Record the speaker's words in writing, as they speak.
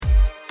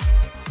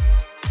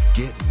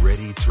Get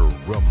ready to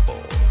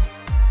rumble.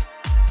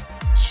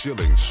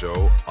 Shilling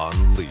Show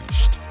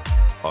Unleashed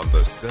on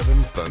the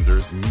Seven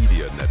Thunders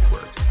Media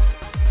Network.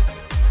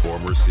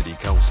 Former city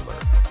councilor,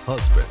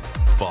 husband,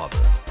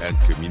 father, and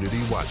community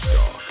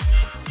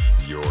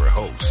watchdog. Your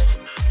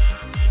host,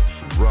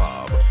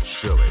 Rob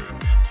Schilling.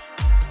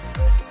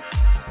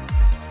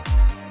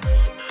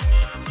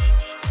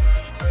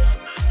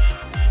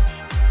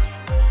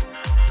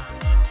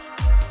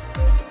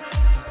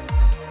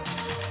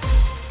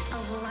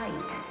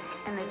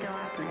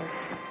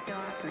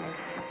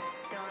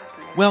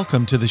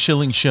 Welcome to the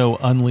Schilling Show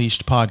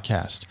Unleashed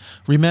podcast.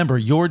 Remember,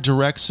 your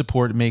direct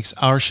support makes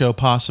our show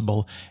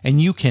possible,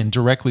 and you can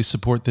directly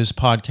support this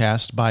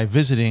podcast by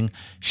visiting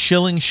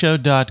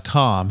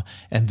shillingshow.com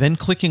and then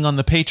clicking on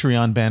the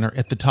Patreon banner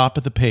at the top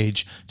of the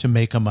page to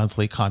make a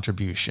monthly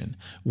contribution.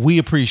 We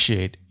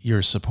appreciate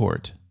your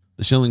support.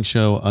 The Schilling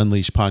Show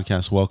Unleashed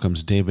podcast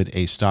welcomes David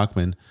A.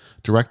 Stockman,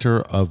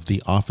 Director of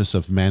the Office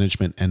of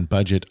Management and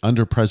Budget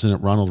under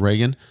President Ronald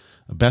Reagan,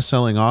 a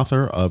best-selling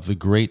author of The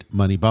Great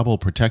Money Bubble,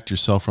 Protect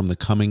Yourself from the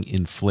Coming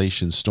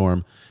Inflation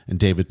Storm. And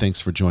David,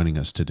 thanks for joining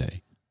us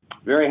today.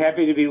 Very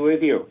happy to be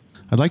with you.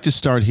 I'd like to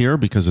start here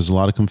because there's a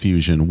lot of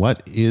confusion.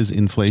 What is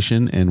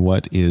inflation and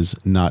what is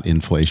not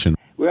inflation?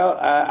 Well,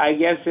 I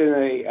guess in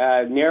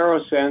a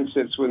narrow sense,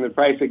 it's when the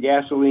price of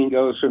gasoline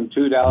goes from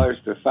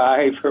 $2 to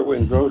 $5, or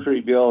when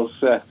grocery bills,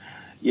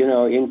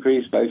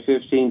 increase by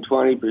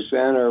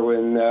 15-20%, or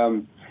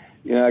when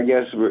I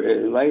guess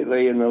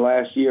lately in the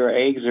last year,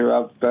 eggs are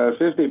up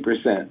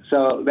 50%.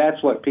 So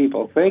that's what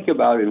people think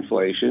about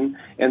inflation,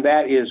 and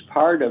that is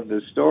part of the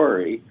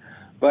story.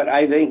 But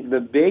I think the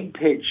big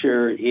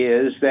picture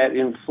is that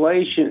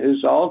inflation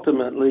is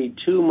ultimately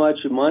too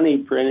much money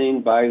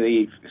printing by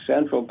the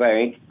central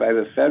bank, by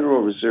the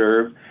Federal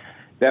Reserve,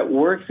 that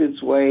works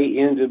its way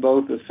into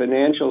both the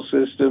financial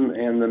system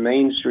and the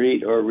Main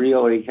Street or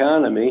real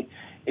economy,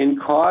 and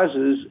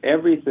causes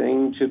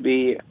everything to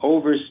be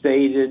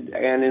overstated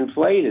and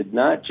inflated,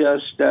 not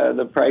just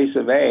the price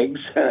of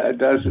eggs, a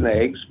dozen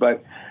eggs,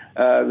 but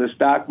the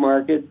stock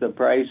market, the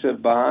price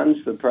of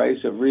bonds, the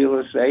price of real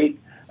estate,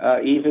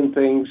 even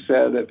things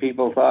that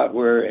people thought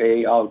were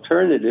an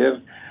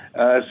alternative,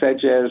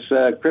 such as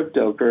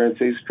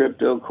cryptocurrencies,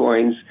 crypto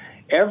coins.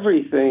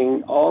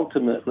 Everything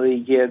ultimately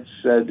gets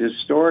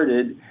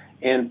distorted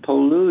and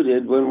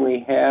polluted when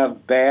we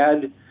have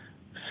bad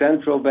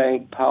central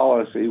bank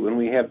policy, when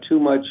we have too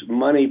much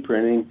money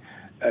printing,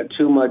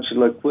 too much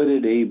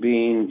liquidity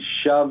being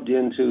shoved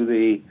into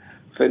the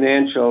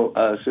financial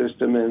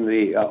system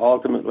and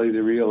ultimately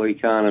the real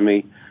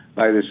economy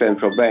by the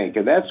central bank.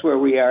 And that's where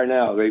we are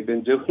now. They've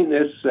been doing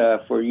this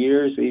for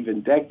years,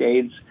 even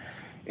decades,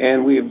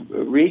 and we've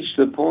reached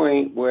the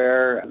point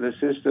where the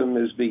system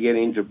is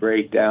beginning to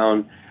break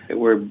down.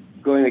 We're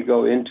going to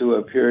go into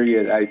a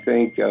period, I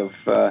think, of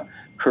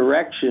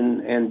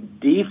correction and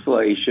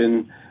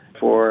deflation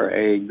for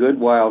a good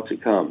while to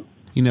come.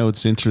 You know,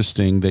 it's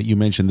interesting that you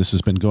mentioned this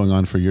has been going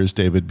on for years,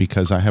 David,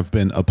 because I have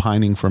been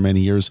opining for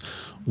many years.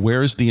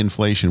 Where's the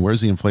inflation?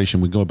 Where's the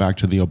inflation? We go back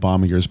to the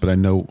Obama years, but I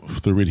know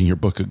through reading your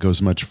book, it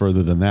goes much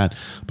further than that.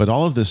 But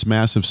all of this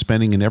massive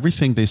spending and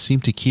everything, they seem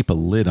to keep a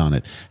lid on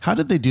it. How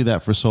did they do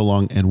that for so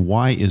long, and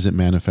why is it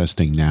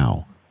manifesting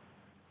now?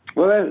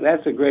 Well,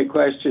 that's a great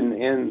question,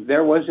 and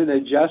there was an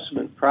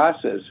adjustment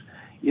process.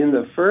 In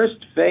the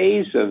first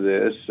phase of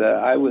this,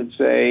 I would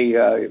say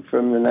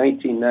from the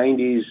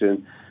 1990s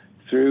and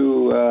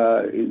through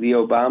the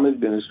Obama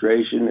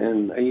administration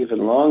and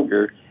even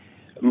longer,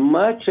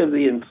 much of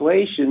the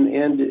inflation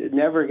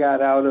never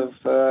got out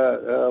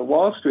of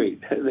Wall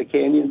Street, the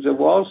canyons of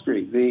Wall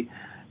Street. The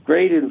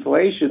great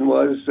inflation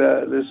was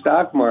the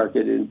stock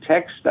market and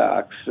tech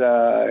stocks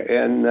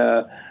and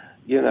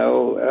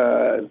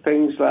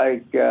things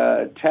like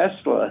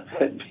Tesla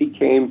that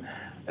became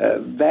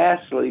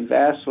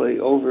vastly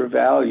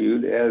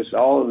overvalued as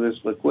all of this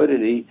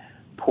liquidity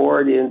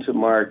poured into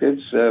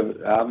markets.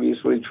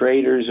 Obviously,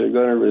 traders are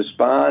going to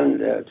respond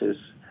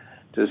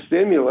to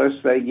stimulus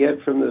they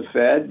get from the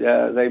Fed.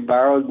 They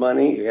borrowed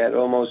money at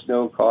almost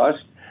no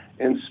cost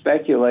and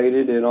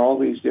speculated in all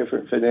these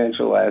different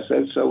financial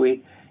assets. So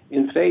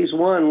in phase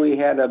one, we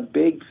had a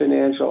big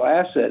financial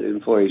asset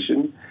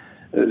inflation.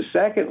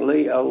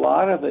 Secondly, a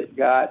lot of it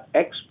got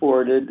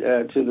exported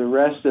to the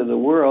rest of the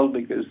world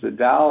because the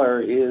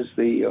dollar is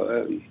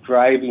the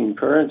driving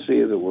currency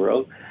of the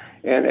world.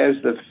 And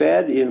as the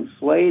Fed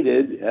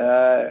inflated,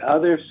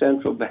 other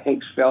central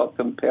banks felt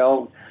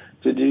compelled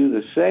to do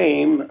the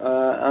same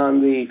on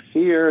the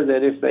fear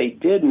that if they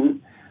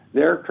didn't,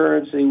 their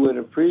currency would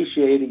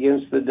appreciate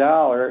against the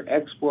dollar.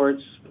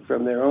 Exports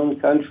from their own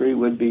country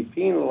would be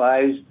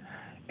penalized,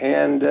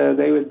 and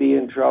they would be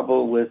in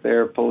trouble with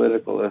their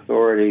political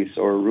authorities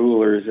or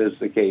rulers, as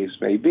the case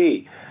may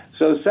be.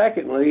 So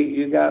secondly,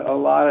 you got a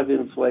lot of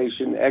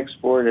inflation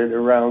exported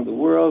around the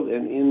world,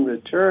 and in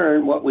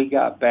return, what we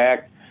got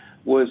back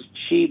was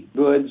cheap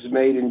goods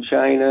made in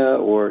China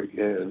or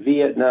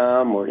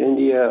Vietnam or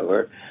India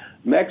or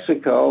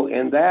Mexico,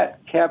 and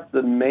that kept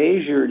the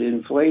measured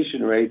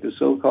inflation rate, the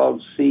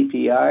so-called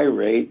CPI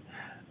rate,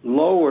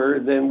 lower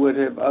than would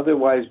have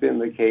otherwise been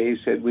the case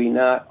had we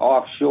not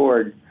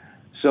offshored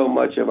so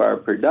much of our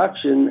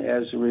production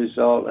as a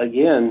result,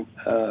 again,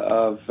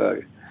 of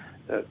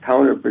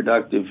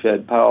counterproductive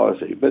Fed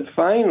policy. But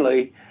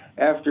finally,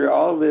 after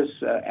all this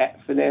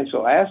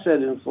financial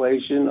asset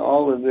inflation,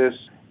 all of this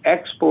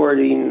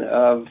exporting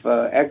of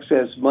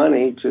excess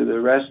money to the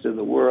rest of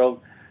the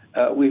world,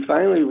 we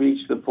finally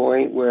reached the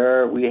point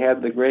where we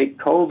had the great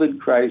COVID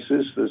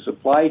crisis. The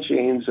supply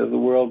chains of the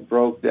world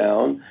broke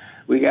down.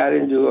 We got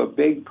into a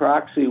big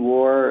proxy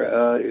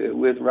war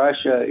with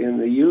Russia in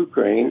the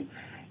Ukraine.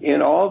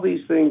 And all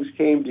these things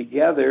came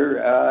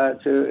together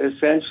to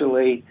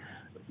essentially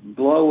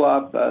blow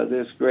up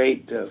this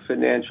great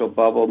financial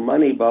bubble,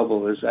 money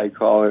bubble as I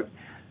call it,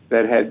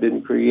 that had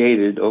been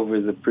created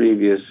over the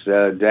previous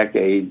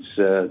decades,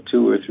 2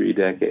 or 3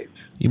 decades.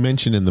 You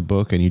mentioned in the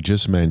book, and you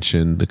just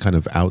mentioned, the kind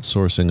of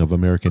outsourcing of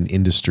American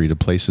industry to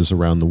places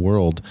around the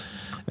world.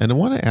 And I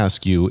want to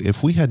ask you,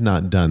 if we had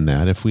not done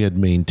that, if we had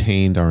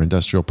maintained our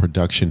industrial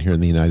production here in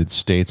the United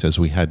States as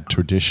we had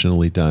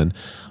traditionally done,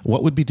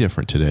 what would be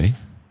different today?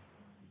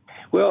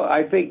 Well,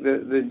 I think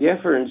the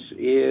difference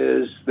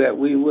is that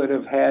we would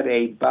have had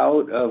a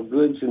bout of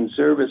goods and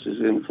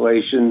services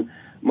inflation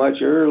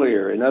much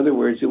earlier. In other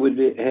words, it would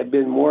have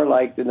been more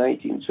like the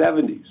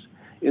 1970s.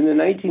 In the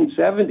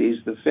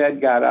 1970s, the Fed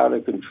got out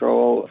of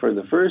control for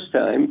the first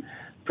time,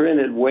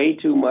 printed way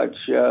too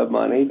much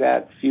money.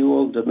 That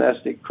fueled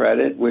domestic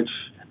credit, which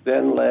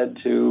then led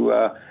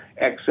to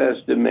excess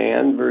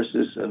demand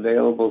versus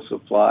available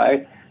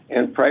supply.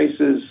 And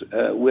prices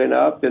went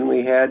up, and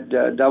we had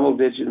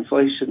double-digit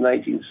inflation in the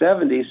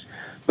 1970s.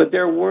 But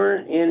there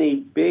weren't any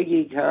big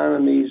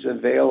economies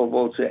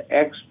available to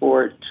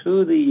export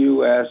to the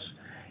U.S.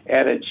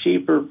 at a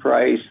cheaper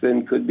price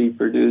than could be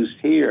produced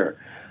here.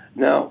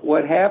 Now,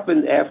 what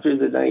happened after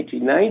the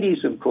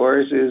 1990s, of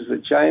course, is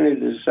that China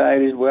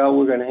decided, well,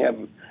 we're going to have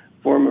a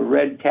form of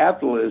red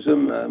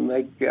capitalism,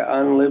 make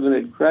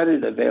unlimited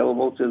credit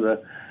available to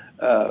the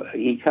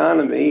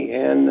economy,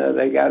 and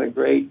they got a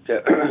great,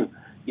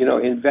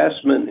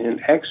 investment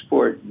and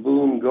export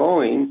boom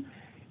going.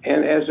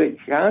 And as a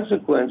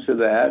consequence of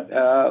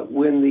that,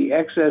 when the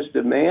excess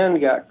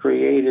demand got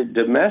created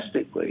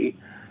domestically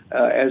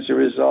as a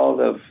result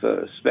of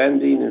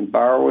spending and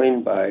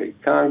borrowing by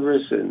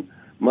Congress and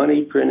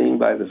money printing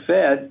by the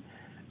Fed,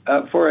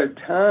 for a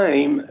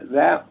time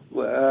that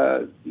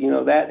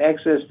that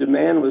excess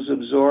demand was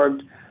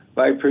absorbed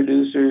by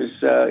producers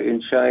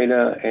in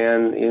China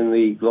and in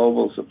the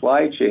global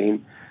supply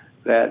chain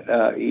that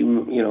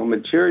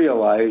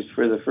materialized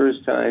for the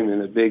first time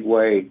in a big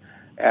way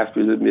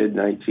after the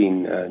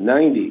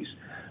mid-1990s.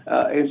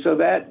 And so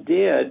that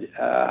did,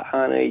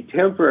 on a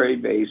temporary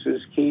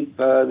basis, keep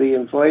the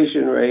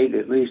inflation rate,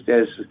 at least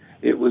as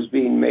it was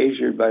being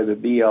measured by the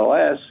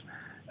BLS,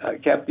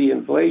 kept the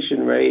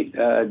inflation rate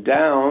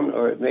down,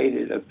 or it made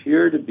it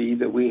appear to be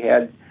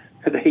that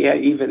they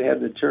even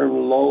had the term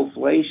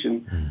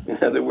lowflation. In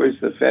other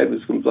words, the Fed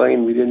was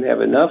complaining we didn't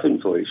have enough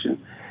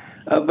inflation.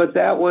 But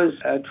that was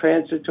a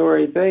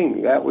transitory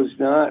thing. That was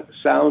not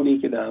sound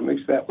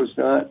economics. That was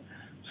not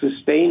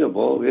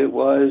sustainable. It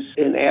was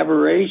an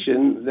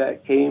aberration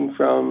that came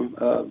from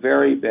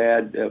very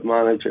bad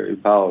monetary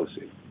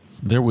policy.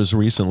 There was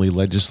recently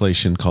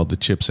legislation called the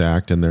CHIPS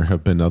Act, and there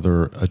have been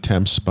other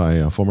attempts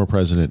by former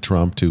President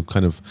Trump to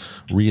kind of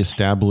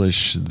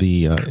reestablish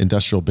the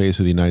industrial base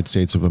of the United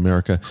States of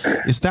America.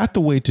 Is that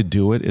the way to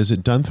do it? Is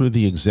it done through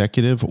the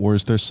executive, or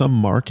is there some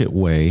market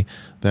way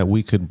that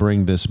we could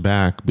bring this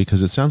back?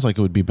 Because it sounds like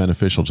it would be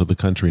beneficial to the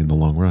country in the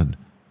long run.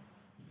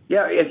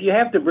 Yeah, if you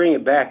have to bring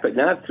it back, but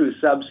not through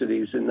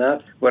subsidies and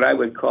not what I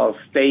would call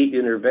state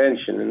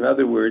intervention. In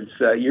other words,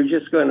 you're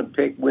just going to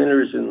pick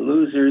winners and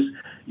losers.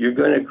 You're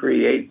going to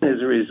create, as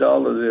a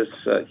result of this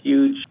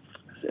huge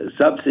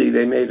subsidy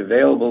they made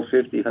available,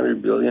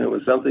 $100 billion, it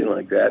was something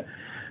like that,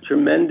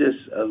 tremendous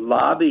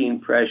lobbying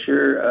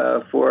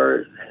pressure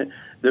for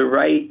the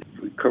right,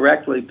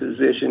 correctly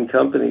positioned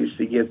companies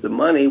to get the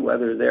money,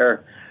 whether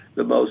they're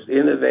the most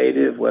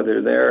innovative, whether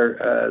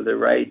they're the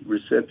right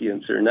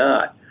recipients or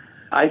not.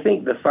 I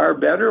think the far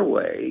better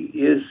way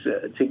is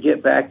to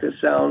get back to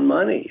sound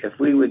money. If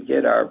we would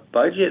get our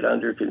budget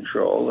under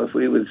control, if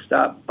we would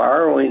stop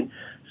borrowing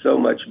so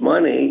much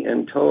money,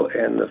 and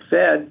the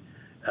Fed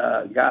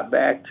got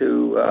back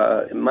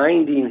to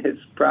minding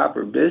its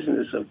proper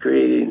business of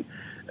creating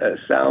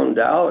sound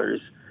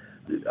dollars,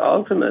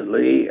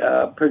 ultimately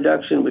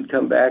production would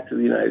come back to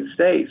the United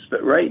States.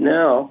 But right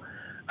now,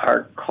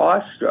 our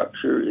cost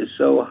structure is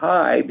so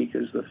high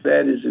because the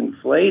Fed is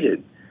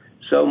inflated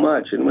so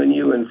much. And when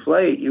you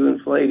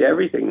inflate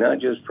everything, not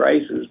just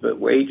prices, but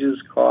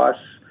wages,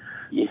 costs,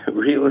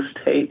 real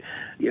estate,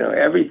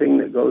 everything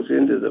that goes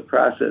into the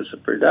process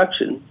of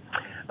production.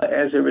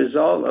 As a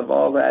result of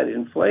all that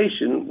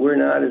inflation, we're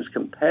not as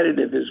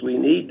competitive as we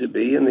need to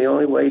be. And the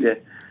only way to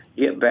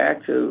get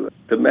back to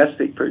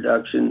domestic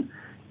production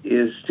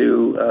is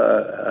to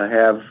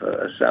have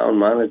a sound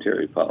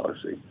monetary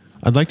policy.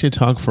 I'd like to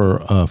talk for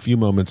a few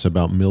moments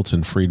about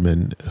Milton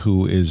Friedman,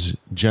 who is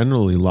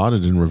generally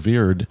lauded and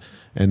revered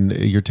And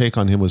your take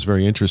on him was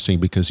very interesting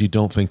because you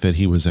don't think that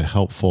he was a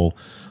helpful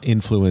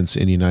influence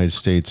in United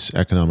States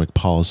economic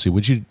policy.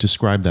 Would you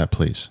describe that,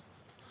 please?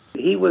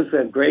 He was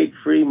a great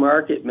free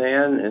market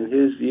man, and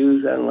his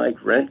views on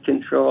like rent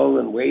control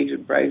and wage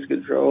and price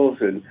controls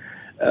and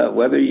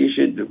whether you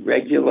should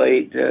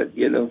regulate,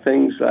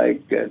 things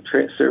like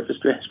surface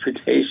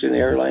transportation,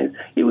 airlines.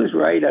 He was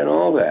right on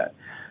all that.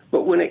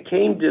 But when it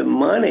came to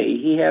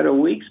money, he had a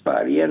weak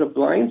spot. He had a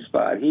blind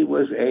spot. He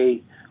was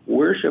a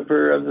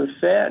worshiper of the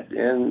Fed.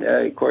 And,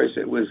 of course,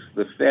 it was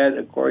the Fed,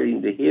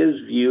 according to his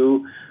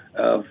view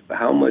of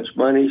how much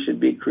money should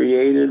be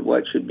created,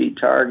 what should be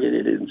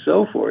targeted, and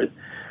so forth.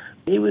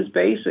 He was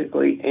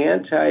basically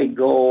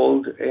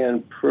anti-gold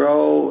and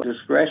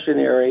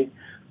pro-discretionary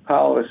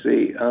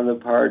policy on the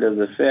part of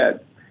the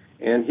Fed.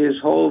 And his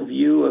whole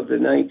view of the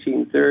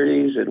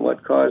 1930s and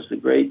what caused the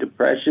Great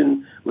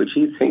Depression, which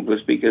he claimed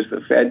was because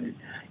the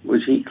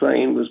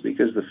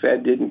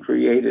Fed didn't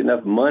create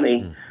enough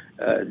money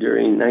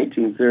during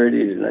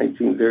 1930 to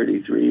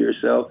 1933 or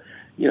so.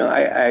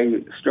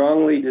 I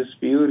strongly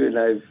dispute, and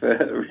I've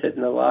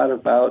written a lot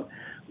about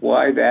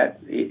why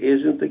that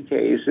isn't the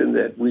case, and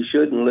that we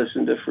shouldn't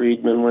listen to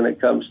Friedman when it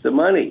comes to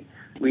money.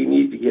 We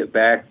need to get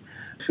back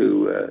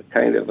to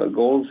kind of a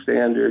gold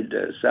standard,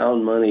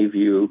 sound money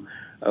view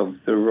of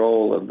the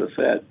role of the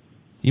Fed.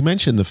 You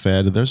mentioned the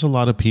Fed. There's a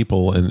lot of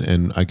people,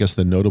 and I guess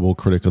the notable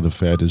critic of the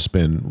Fed has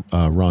been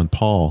Ron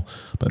Paul,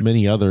 but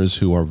many others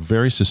who are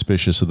very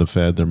suspicious of the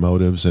Fed, their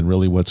motives, and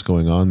really what's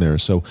going on there.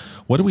 So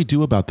what do we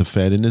do about the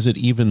Fed, and is it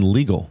even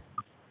legal?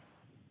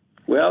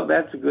 Well,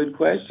 that's a good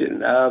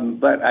question.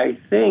 But I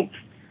think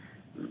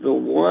the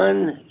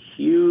one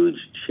huge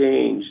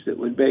change that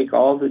would make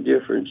all the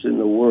difference in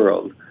the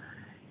world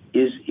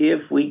is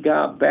if we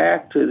got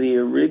back to the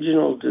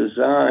original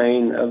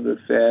design of the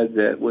Fed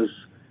that was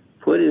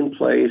put in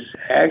place,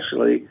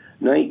 actually,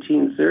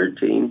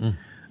 1913,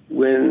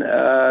 when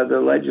the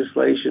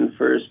legislation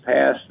first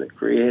passed that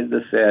created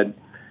the Fed.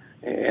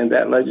 And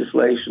that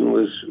legislation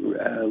was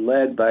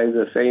led by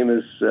the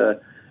famous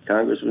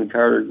Congressman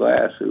Carter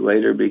Glass, who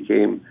later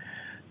became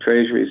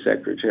Treasury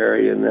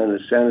Secretary and then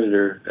a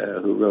senator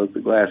who wrote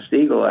the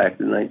Glass-Steagall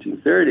Act in the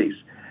 1930s.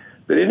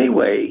 But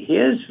anyway,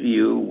 his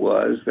view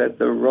was that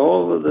the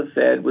role of the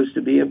Fed was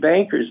to be a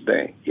banker's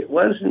bank. It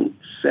wasn't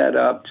set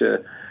up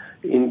to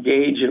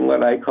engage in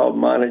what I call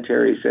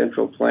monetary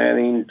central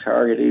planning,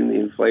 targeting the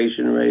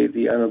inflation rate,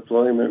 the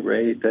unemployment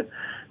rate, the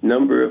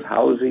number of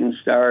housing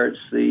starts,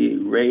 the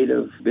rate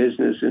of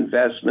business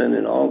investment,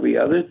 and all the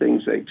other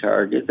things they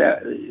target.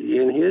 That,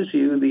 in his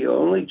view, the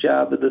only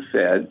job of the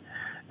Fed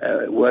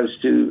was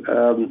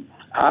to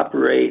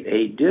operate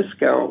a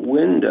discount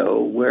window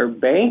where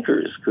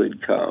bankers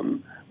could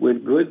come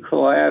with good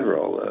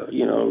collateral,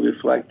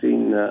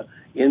 reflecting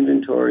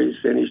inventories,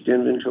 finished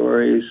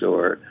inventories,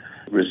 or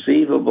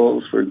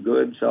receivables for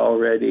goods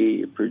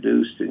already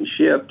produced and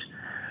shipped,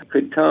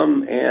 could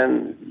come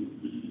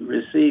and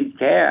receive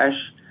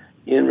cash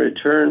in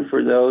return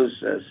for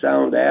those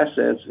sound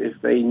assets if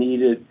they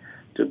needed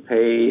to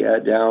pay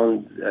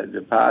down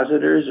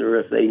depositors or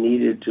if they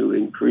needed to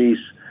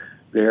increase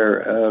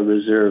their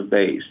reserve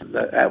base.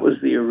 That was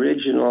the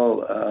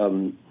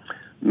original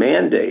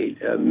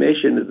mandate,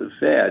 mission of the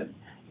Fed,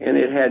 and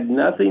it had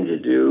nothing to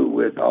do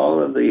with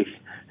all of the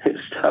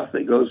stuff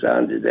that goes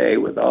on today,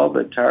 with all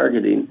the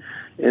targeting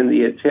and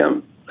the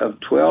attempt of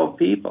 12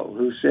 people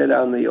who sit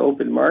on the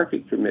Open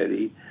Market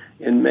Committee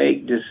and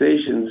make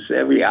decisions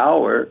every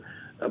hour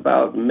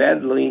about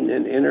meddling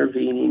and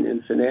intervening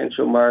in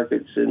financial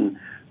markets and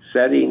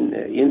setting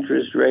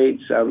interest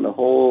rates on the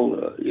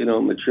whole,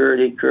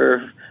 maturity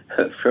curve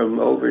from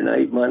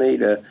overnight money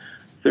to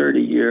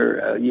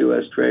 30-year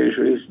U.S.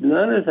 Treasuries.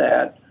 None of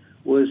that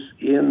was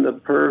in the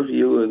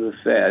purview of the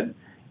Fed.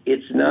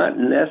 It's not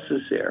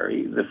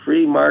necessary. The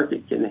free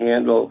market can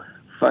handle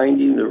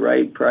finding the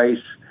right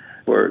price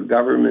for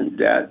government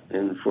debt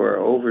and for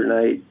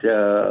overnight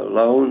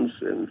loans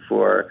and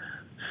for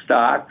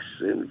stocks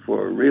and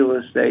for real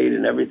estate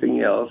and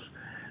everything else.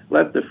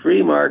 Let the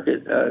free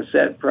market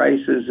set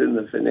prices in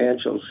the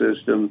financial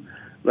system.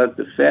 Let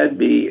the Fed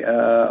be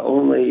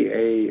only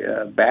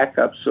a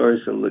backup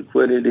source of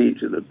liquidity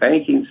to the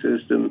banking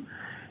system,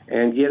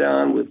 and get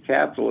on with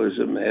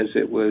capitalism as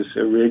it was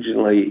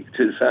originally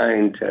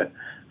designed to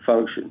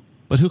function.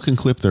 But who can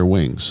clip their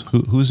wings?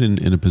 Who's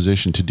in a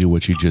position to do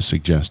what you just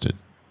suggested?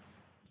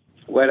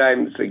 What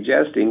I'm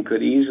suggesting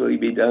could easily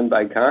be done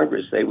by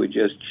Congress. They would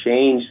just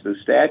change the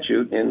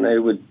statute, and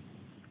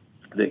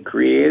that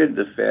created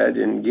the Fed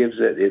and gives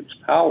it its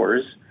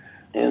powers,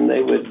 and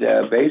they would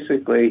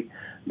basically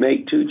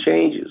make two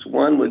changes.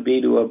 One would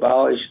be to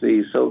abolish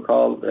the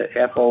so-called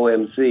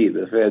FOMC,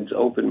 the Fed's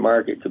Open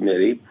Market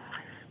Committee,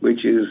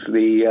 which is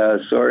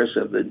the source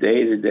of the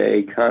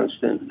day-to-day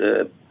constant,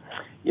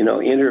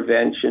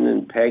 intervention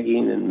and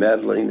pegging and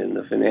meddling in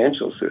the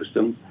financial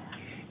system.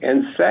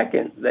 And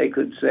second, they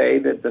could say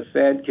that the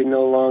Fed can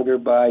no longer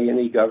buy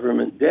any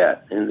government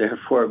debt and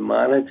therefore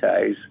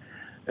monetize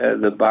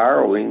the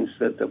borrowings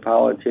that the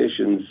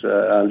politicians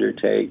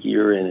undertake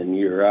year in and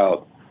year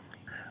out.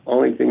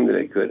 Only thing that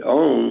it could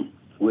own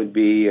would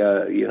be,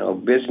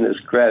 business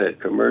credit,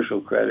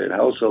 commercial credit,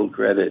 household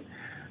credit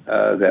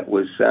that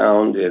was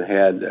sound and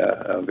had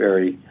a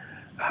very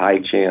high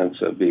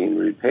chance of being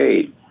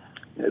repaid.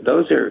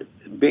 Those are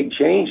big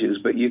changes,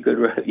 but you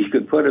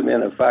could put them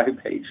in a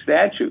 5-page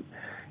statute.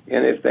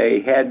 And if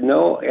they had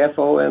no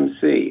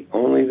FOMC,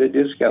 only the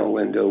discount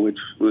window, which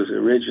was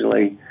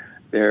originally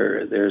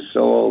their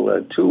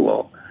sole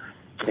tool,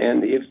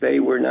 and if they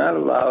were not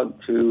allowed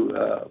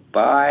to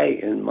buy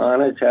and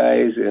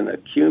monetize and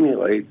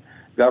accumulate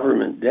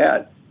government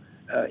debt,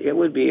 it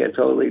would be a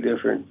totally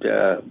different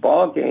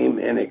ball game,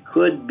 and it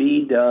could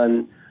be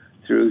done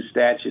through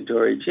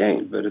statutory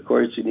change. But of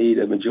course, you need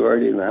a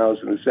majority in the House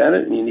and the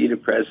Senate, and you need a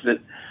president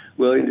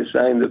willing to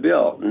sign the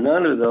bill.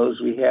 None of those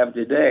we have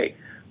today.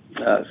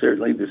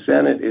 Certainly, the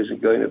Senate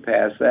isn't going to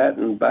pass that,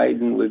 and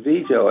Biden would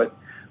veto it.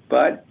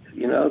 But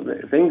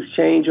things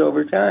change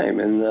over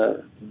time,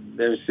 and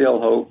there's still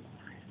hope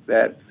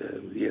that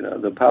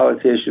the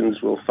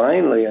politicians will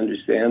finally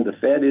understand the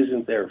Fed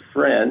isn't their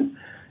friend,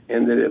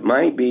 and that it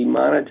might be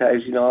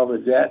monetizing all the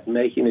debt and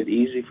making it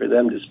easy for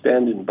them to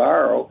spend and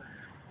borrow.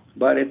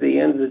 But at the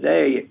end of the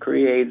day, it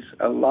creates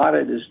a lot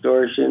of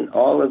distortion,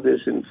 all of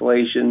this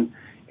inflation,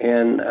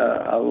 and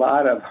a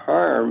lot of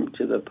harm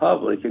to the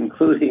public,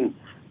 including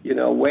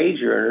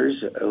wage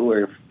earners who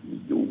are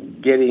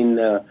getting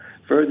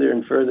further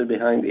and further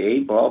behind the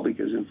 8 ball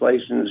because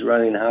inflation is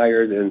running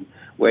higher than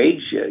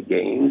wage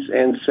gains,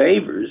 and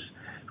savers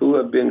who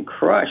have been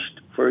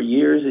crushed for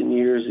years and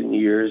years and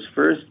years,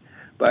 first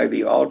by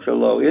the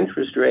ultra-low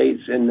interest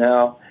rates and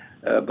now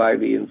by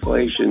the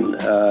inflation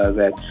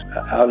that's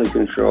out of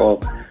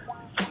control,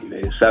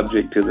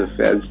 subject to the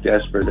Fed's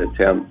desperate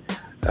attempt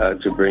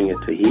to bring it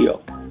to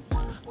heel.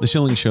 The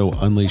Schilling Show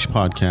Unleashed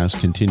podcast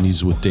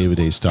continues with David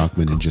A.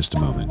 Stockman in just a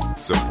moment.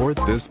 Support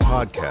this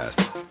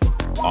podcast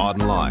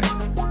online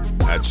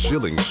at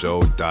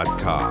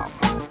shillingshow.com.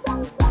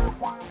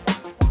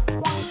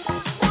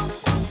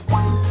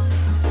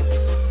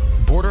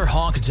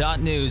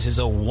 BorderHawk.news is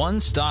a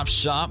one-stop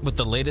shop with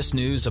the latest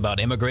news about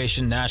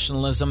immigration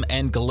nationalism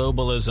and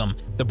globalism.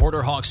 The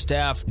BorderHawk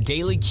staff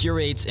daily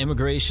curates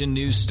immigration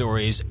news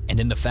stories and,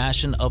 in the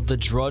fashion of the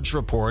Drudge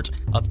Report,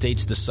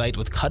 updates the site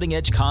with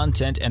cutting-edge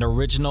content and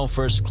original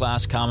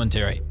first-class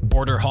commentary.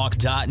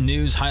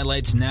 BorderHawk.news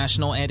highlights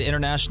national and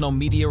international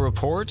media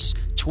reports,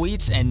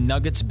 tweets, and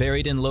nuggets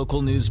buried in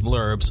local news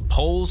blurbs,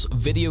 polls,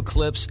 video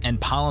clips, and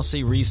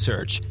policy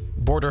research.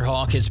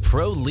 BorderHawk is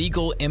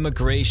pro-legal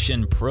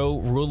immigration,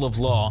 pro-rule of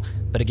law,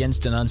 but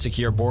against an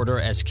unsecure border,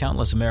 as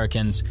countless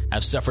Americans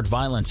have suffered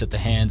violence at the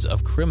hands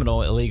of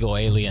criminal illegal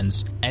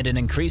aliens. And an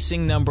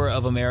increasing number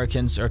of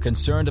Americans are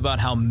concerned about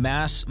how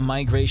mass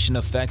migration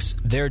affects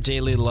their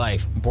daily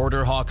life.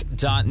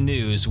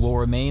 BorderHawk.news will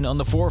remain on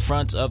the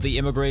forefront of the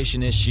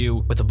immigration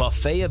issue with a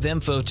buffet of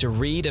info to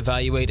read,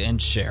 evaluate, and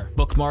share.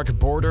 Bookmark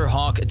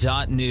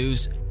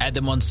BorderHawk.news. Add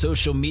them on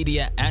social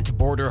media at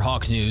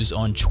BorderHawkNews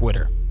on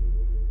Twitter.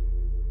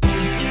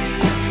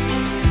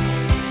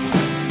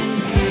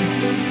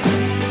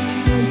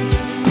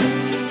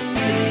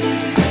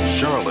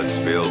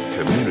 Charlottesville's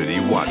community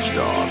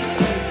watchdog,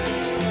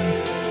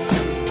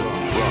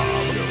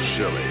 Rob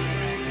Schilling.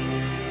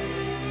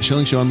 The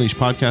Schilling Show Unleashed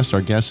podcast.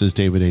 Our guest is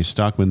David A.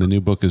 Stockman. The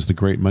new book is The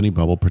Great Money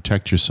Bubble,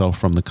 Protect Yourself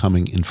from the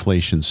Coming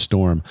Inflation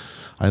Storm.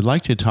 I'd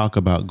like to talk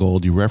about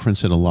gold. You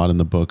reference it a lot in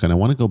the book, and I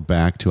want to go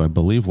back to, I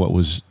believe, what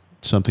was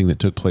something that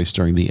took place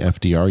during the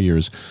FDR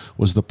years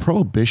was the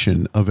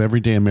prohibition of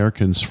everyday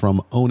Americans from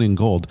owning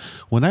gold.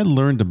 When I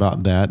learned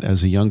about that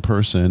as a young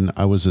person,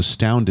 I was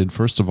astounded,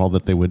 first of all,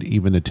 that they would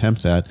even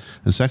attempt that,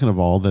 and second of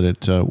all, that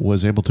it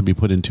was able to be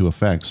put into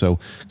effect. So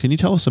can you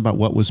tell us about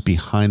what was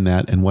behind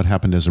that and what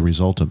happened as a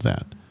result of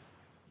that?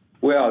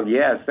 Well,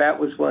 yes, that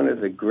was one of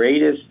the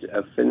greatest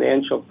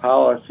financial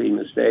policy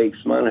mistakes,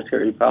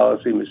 monetary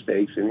policy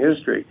mistakes in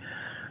history,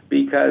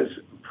 because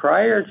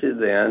prior to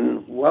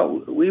then,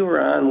 we were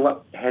on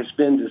what has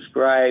been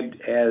described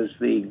as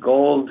the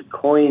gold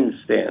coin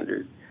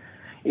standard.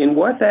 And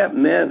what that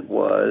meant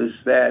was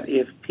that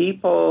if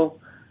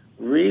people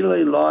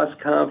really lost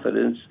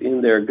confidence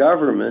in their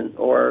government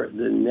or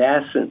the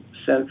nascent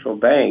central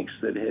banks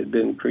that had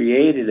been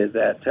created at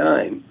that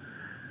time,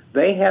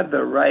 they had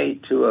the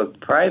right to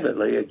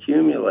privately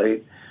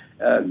accumulate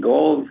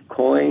gold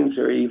coins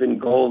or even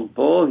gold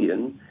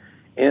bullion,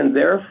 and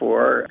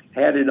therefore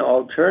had an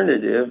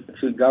alternative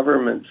to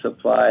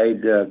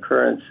government-supplied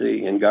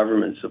currency and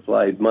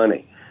government-supplied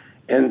money.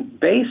 And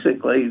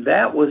basically,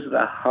 that was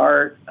the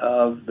heart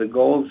of the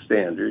gold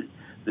standard,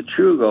 the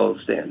true gold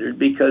standard,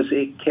 because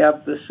it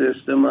kept the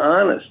system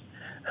honest.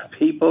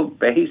 People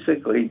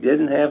basically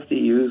didn't have to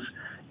use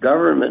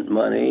government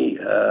money,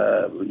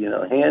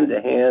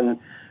 hand-to-hand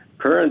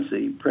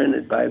currency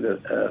printed by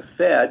the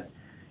Fed,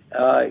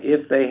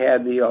 if they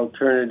had the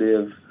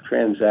alternative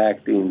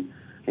transacting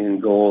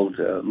in gold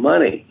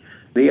money.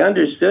 They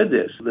understood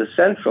this. The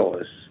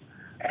centralists,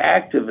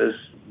 activists,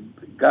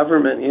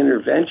 government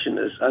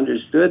interventionists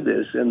understood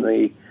this in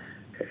the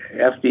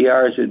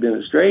FDR's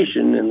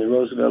administration and the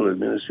Roosevelt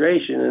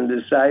administration, and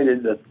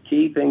decided that the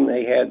key thing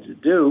they had to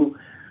do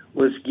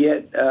was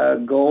get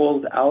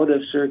gold out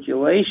of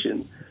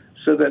circulation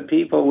so that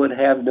people would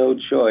have no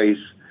choice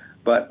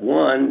but,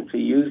 one, to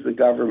use the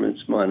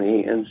government's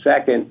money, and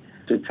second,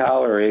 to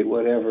tolerate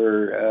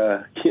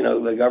whatever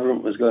the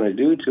government was going to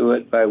do to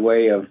it by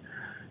way of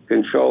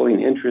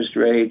controlling interest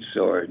rates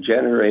or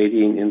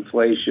generating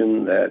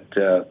inflation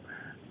that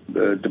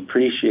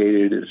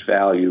depreciated its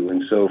value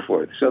and so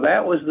forth. So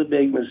that was the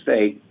big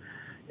mistake.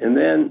 And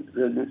then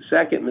the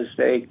second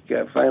mistake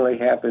finally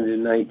happened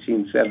in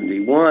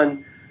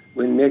 1971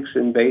 when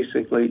Nixon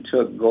basically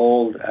took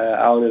gold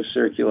out of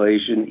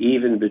circulation,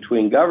 even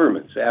between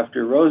governments.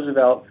 After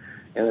Roosevelt,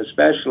 and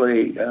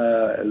especially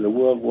the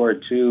World War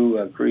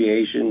II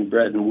creation,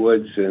 Bretton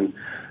Woods, and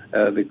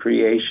the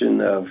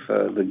creation of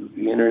the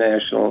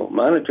International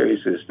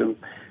Monetary System,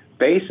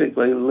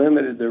 basically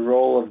limited the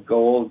role of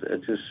gold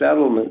to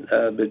settlement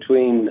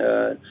between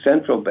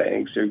central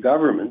banks or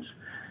governments.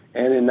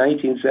 And in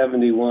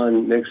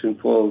 1971, Nixon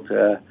pulled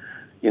the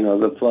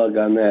plug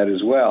on that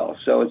as well.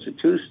 So it's a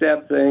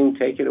two-step thing.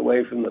 Take it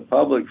away from the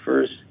public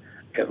first.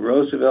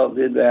 Roosevelt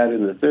did that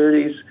in the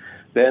 30s.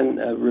 Then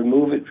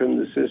remove it from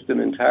the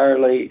system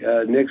entirely.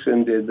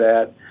 Nixon did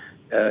that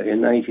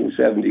in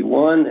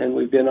 1971, and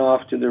we've been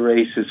off to the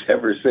races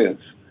ever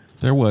since.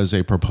 There was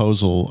a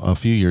proposal a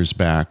few years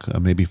back,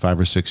 maybe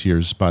 5 or 6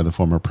 years, by the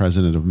former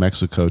president of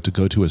Mexico to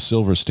go to a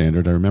silver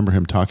standard. I remember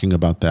him talking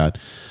about that.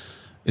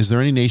 Is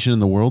there any nation in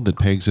the world that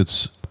pegs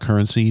its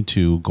currency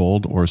to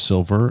gold or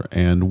silver?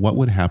 And what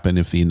would happen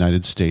if the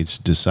United States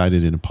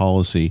decided in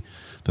policy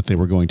that they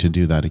were going to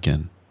do that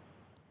again?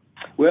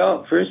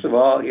 Well, first of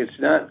all, it's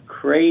not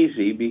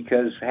crazy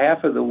because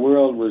half of the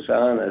world was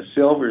on a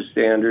silver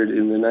standard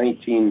in the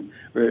late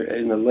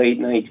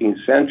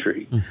 19th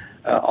century.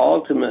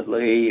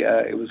 Ultimately,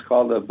 it was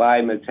called a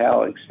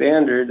bimetallic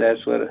standard.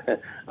 That's what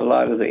a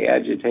lot of the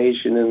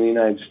agitation in the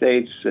United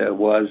States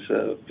was.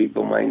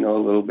 People might know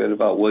a little bit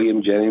about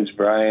William Jennings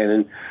Bryan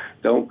and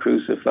don't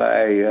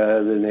crucify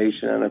the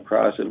nation on a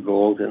cross of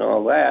gold and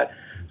all that.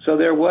 So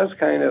there was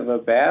kind of a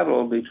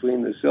battle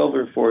between the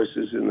silver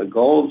forces and the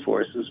gold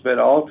forces, but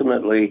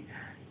ultimately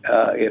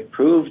it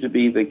proved to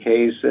be the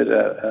case that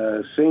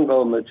a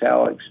single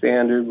metallic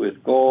standard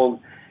with gold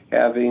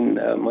having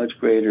much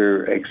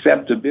greater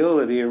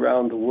acceptability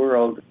around the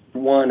world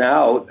won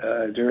out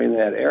during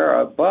that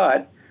era.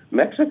 But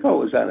Mexico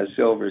was on a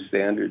silver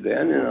standard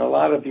then, and a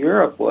lot of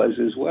Europe was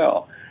as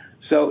well.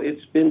 So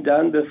it's been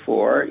done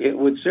before. It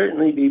would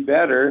certainly be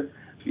better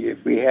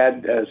if we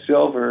had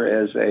silver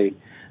as a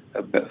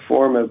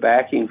form of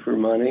backing for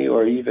money,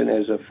 or even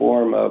as a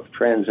form of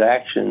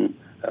transaction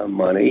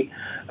money.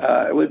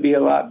 It would be a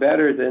lot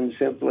better than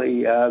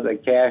simply the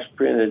cash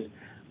printed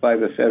by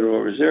the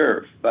Federal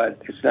Reserve,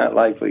 but it's not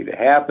likely to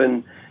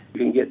happen. You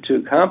can get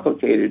too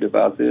complicated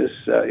about this.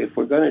 If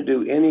we're going to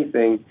do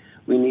anything,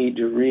 we need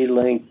to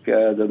relink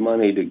the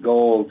money to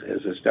gold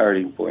as a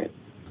starting point.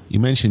 You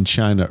mentioned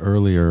China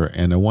earlier,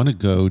 and I want to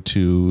go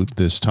to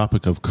this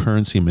topic of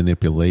currency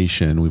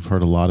manipulation. We've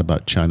heard a lot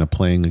about China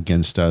playing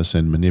against us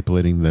and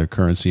manipulating their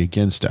currency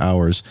against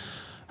ours.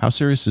 How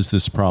serious is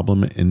this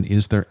problem, and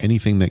is there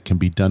anything that can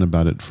be done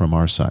about it from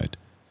our side?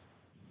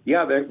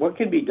 Yeah, what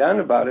can be done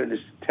about it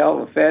is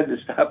tell the Fed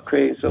to stop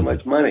creating so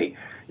much money.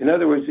 In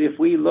other words, if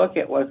we look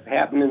at what's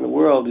happened in the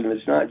world, and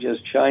it's not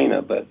just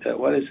China, but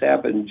what has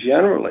happened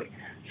generally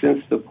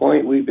since the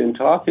point we've been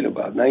talking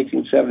about,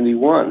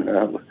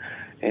 1971,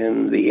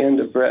 and the end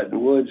of Bretton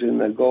Woods and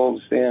the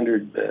gold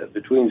standard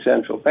between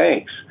central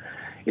banks.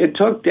 It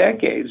took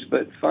decades,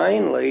 but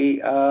finally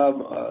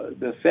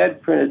the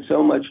Fed printed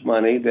so much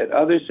money that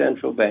other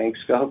central banks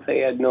felt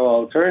they had no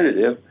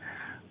alternative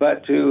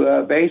but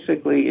to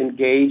basically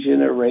engage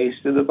in a race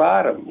to the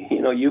bottom.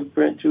 You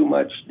print too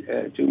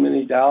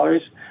many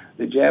dollars,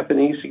 the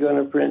Japanese are going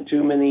to print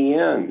too many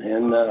yen,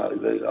 and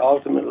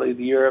ultimately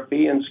the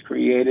Europeans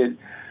created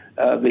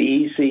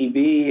the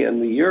ECB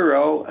and the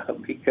euro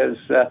because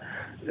the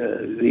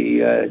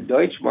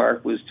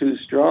Deutschmark was too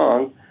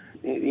strong.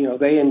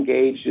 They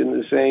engaged in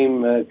the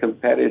same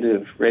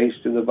competitive race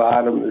to the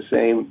bottom, the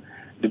same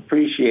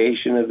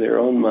depreciation of their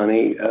own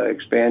money,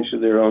 expansion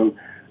of their own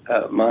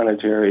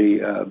monetary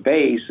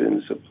base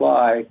and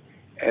supply,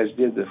 as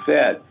did the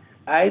Fed.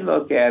 I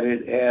look at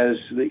it as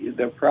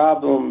the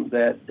problem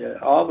that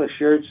all the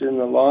shirts in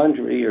the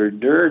laundry are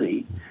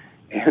dirty,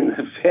 and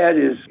the Fed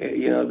is,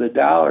 the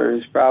dollar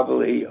is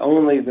probably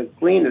only the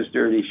cleanest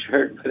dirty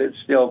shirt, but it's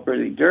still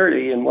pretty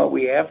dirty. And what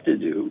we have to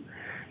do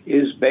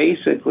is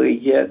basically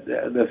get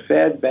the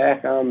Fed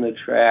back on the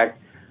track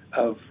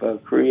of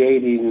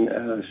creating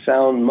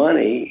sound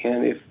money.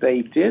 And if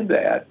they did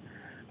that,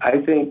 I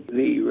think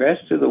the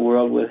rest of the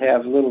world would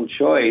have little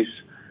choice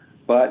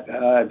but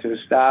to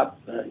stop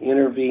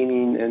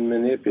intervening and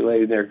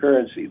manipulating their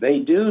currency. They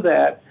do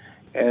that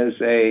as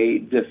a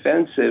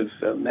defensive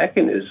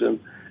mechanism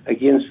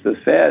against the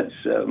Fed's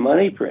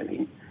money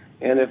printing.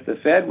 And if the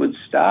Fed would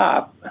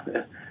stop,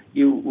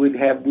 you would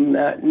have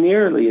not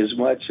nearly as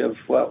much of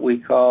what we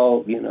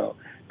call,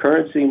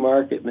 currency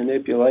market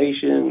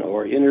manipulation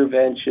or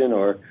intervention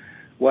or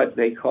what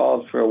they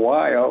called for a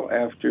while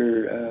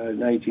after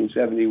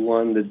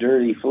 1971 the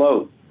dirty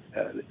float.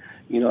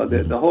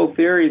 The whole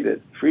theory that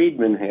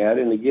Friedman had,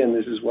 and again,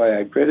 this is why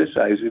I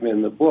criticize him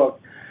in the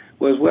book,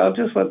 was, well,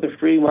 just let the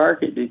free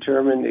market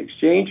determine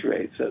exchange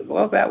rates.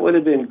 Well, that would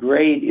have been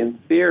great in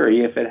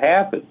theory if it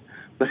happened,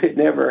 but it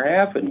never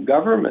happened.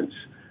 Governments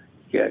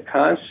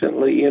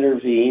constantly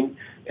intervene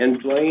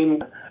and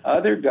blame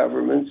other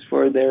governments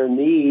for their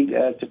need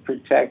to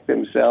protect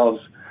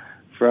themselves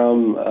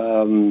from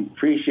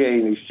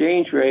appreciating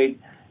exchange rate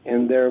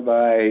and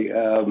thereby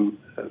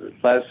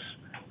less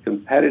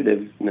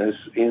competitiveness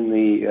in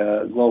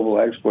the global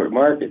export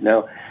market.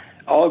 Now,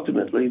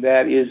 ultimately,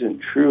 that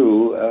isn't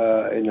true.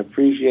 An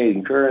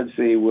appreciating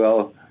currency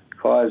will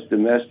cause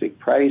domestic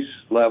price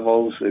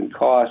levels and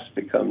costs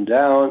to come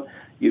down.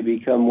 You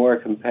become more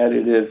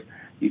competitive.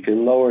 You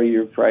can lower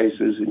your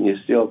prices, and you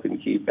still can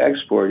keep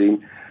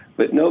exporting.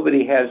 But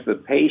nobody has the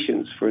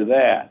patience for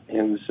that.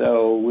 And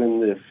so when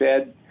the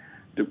Fed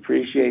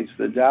depreciates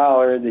the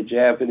dollar, the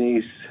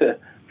Japanese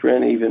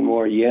print even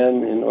more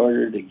yen in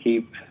order to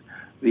keep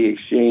the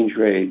exchange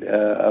rate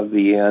of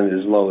the yen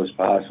as low as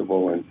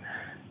possible. And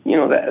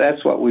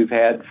that's what we've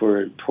had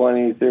for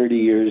 20, 30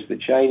 years. The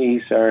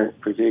Chinese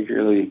aren't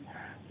particularly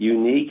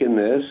unique in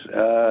this.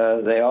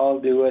 They all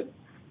do it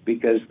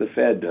because the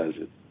Fed does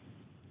it.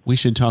 We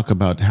should talk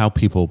about how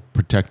people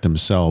protect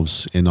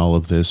themselves in all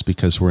of this,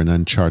 because we're in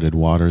uncharted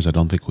waters. I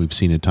don't think we've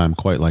seen a time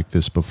quite like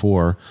this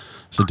before.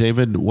 So,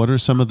 David, what are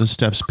some of the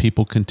steps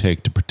people can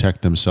take to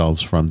protect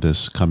themselves from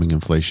this coming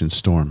inflation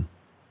storm?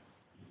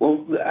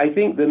 Well, I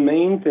think the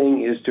main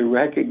thing is to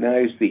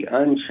recognize the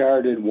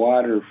uncharted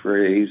water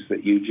phrase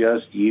that you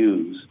just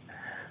used.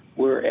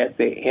 We're at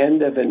the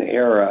end of an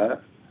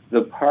era.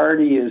 The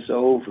party is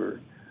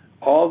over.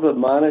 All the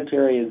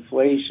monetary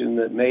inflation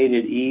that made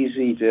it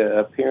easy to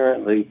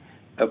apparently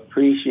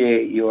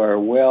appreciate your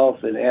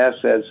wealth and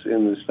assets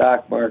in the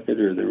stock market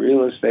or the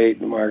real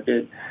estate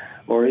market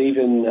or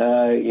even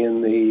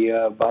in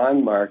the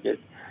bond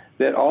market,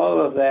 that all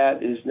of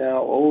that is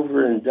now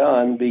over and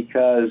done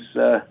because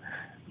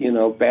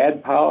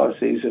bad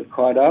policies have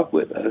caught up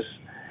with us.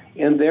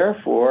 And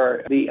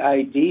therefore, the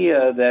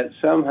idea that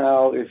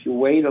somehow if you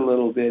wait a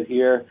little bit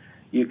here,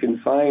 you can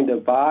find a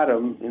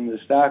bottom in the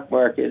stock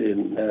market,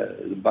 in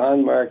the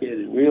bond market,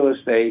 in real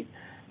estate,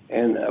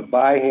 and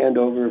buy hand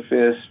over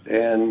fist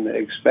and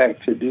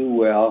expect to do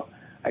well,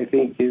 I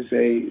think is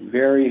a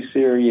very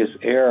serious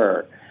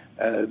error.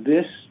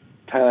 This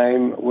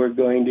time, we're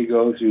going to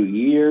go through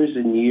years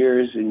and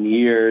years and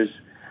years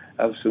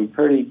of some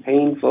pretty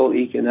painful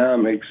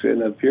economics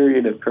and a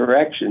period of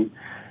correction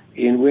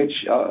in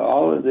which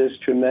all of this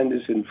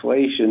tremendous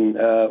inflation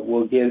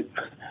will get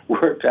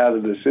worked out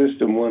of the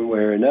system one way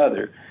or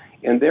another.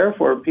 And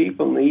therefore,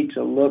 people need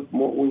to look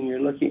more, when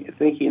you're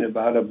thinking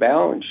about a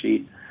balance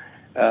sheet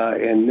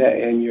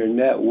and your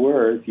net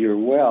worth, your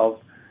wealth,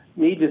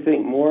 need to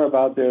think more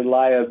about their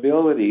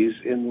liabilities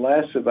and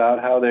less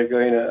about how they're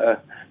going to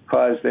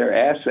cause their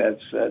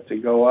assets to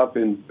go up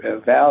in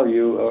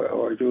value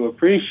or to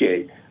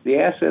appreciate. The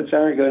assets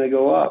aren't going to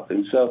go up.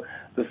 And so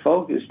the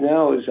focus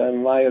now is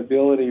on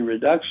liability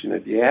reduction.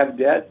 If you have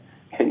debt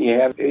and you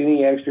have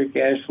any extra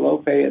cash flow,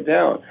 pay it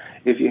down.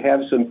 If you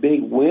have some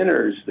big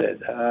winners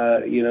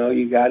that,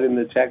 you got in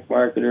the tech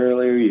market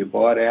earlier, you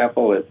bought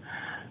Apple at,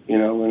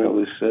 when it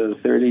was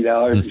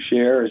 $30 a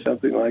share or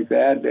something like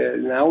that,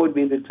 now would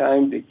be the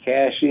time to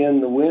cash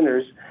in the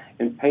winners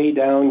and pay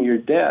down your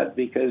debt,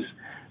 because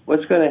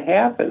what's going to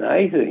happen,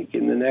 I think,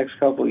 in the next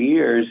couple of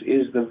years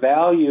is the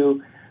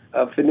value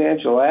of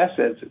financial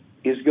assets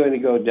is going to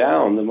go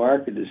down. The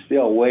market is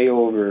still way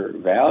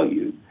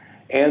overvalued.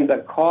 And the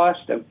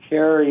cost of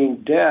carrying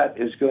debt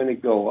is going to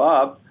go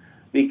up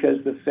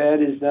because the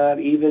Fed is not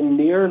even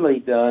nearly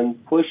done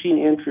pushing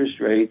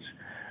interest rates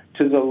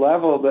to the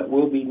level that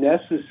will be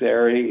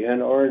necessary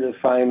in order to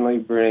finally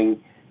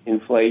bring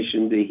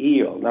inflation to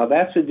heel. Now,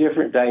 that's a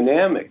different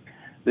dynamic.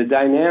 The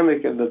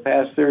dynamic of the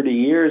past 30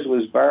 years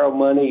was borrow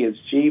money, it's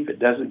cheap, it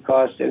doesn't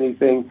cost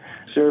anything,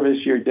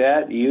 service your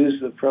debt, use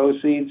the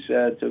proceeds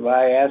to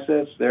buy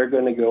assets, they're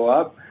going to go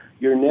up.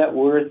 Your net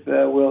worth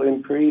will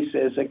increase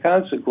as a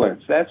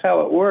consequence. That's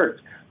how it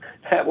worked.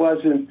 That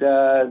wasn't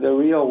the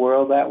real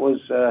world. That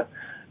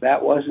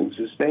wasn't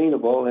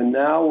sustainable. And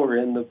now we're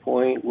in the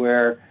point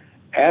where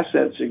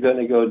assets are going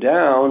to go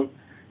down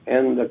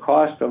and the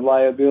cost of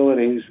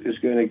liabilities is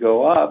going to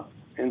go up.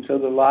 And so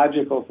the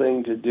logical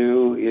thing to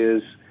do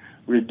is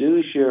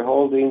reduce your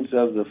holdings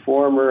of the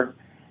former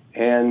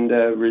and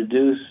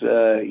reduce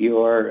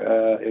your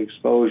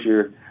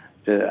exposure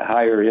to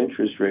higher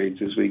interest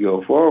rates as we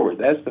go forward.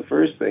 That's the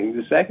first thing.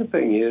 The second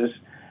thing is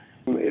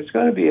it's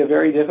going to be a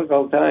very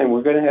difficult time.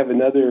 We're going to have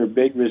another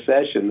big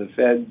recession. The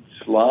Fed's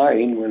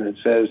lying when it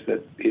says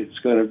that it's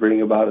going to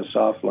bring about a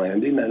soft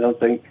landing. I don't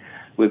think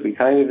with the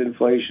kind of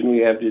inflation we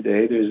have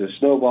today, there's a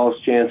snowball's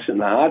chance in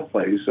the hot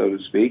place, so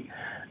to speak,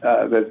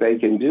 that they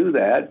can do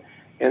that.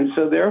 And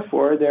so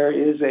therefore, there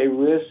is a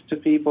risk to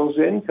people's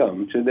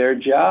income, to their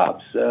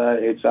jobs.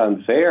 It's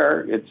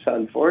unfair. It's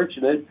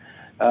unfortunate.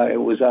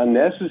 It was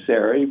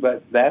unnecessary,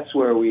 but that's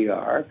where we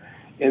are.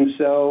 And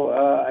so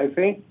I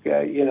think,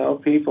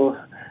 people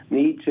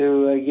need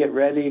to get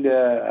ready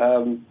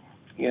to,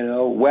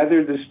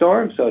 weather the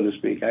storm, so to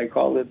speak. I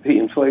call it the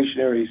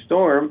inflationary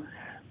storm,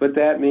 but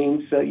that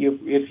means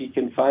if you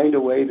can find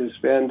a way to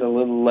spend a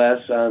little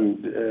less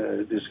on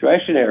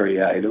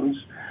discretionary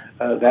items,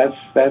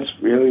 that's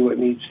really what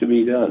needs to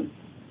be done.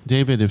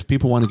 David, if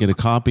people want to get a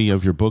copy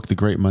of your book, The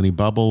Great Money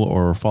Bubble,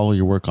 or follow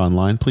your work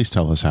online, please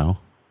tell us how.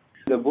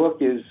 The book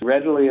is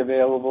readily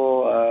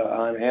available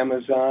on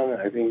Amazon.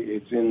 I think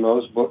it's in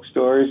most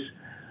bookstores.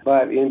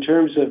 But in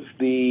terms of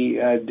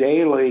the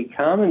daily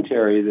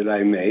commentary that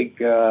I make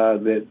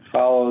that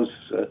follows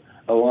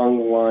along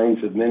the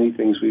lines of many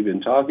things we've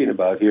been talking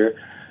about here,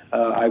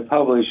 I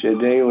publish a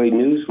daily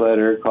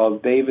newsletter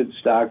called David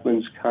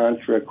Stockman's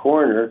Contra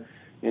Corner,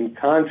 and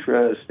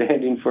Contra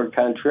standing for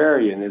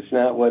contrarian. It's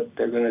not what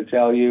they're going to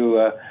tell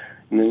you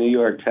in the New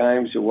York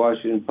Times or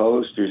Washington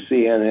Post or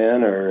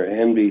CNN or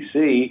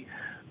NBC,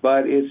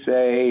 but it's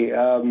a,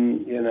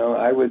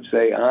 I would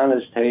say,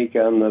 honest take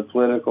on the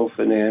political,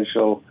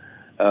 financial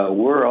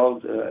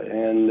world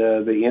and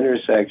the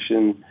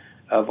intersection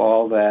of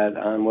all that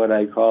on what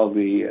I call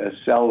the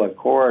Acela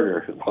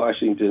corridor,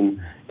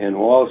 Washington and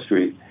Wall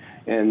Street.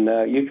 And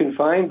you can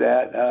find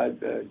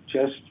that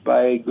just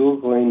by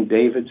Googling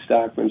David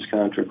Stockman's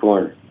Contra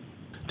Corner.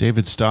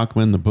 David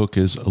Stockman, the book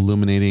is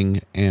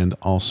illuminating and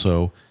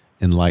also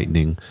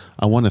enlightening.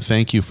 I want to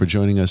thank you for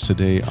joining us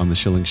today on the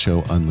Schilling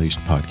Show Unleashed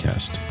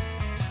podcast.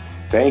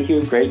 Thank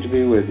you. Great to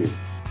be with you.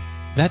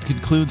 That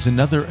concludes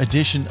another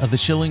edition of the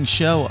Schilling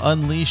Show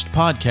Unleashed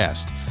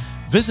podcast.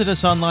 Visit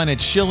us online at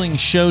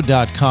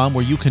shillingshow.com,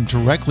 where you can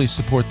directly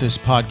support this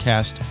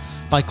podcast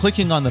by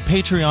clicking on the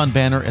Patreon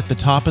banner at the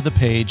top of the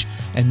page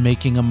and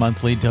making a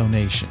monthly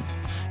donation.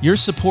 Your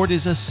support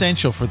is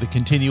essential for the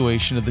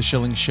continuation of the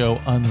Schilling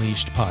Show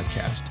Unleashed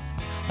podcast.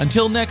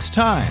 Until next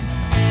time,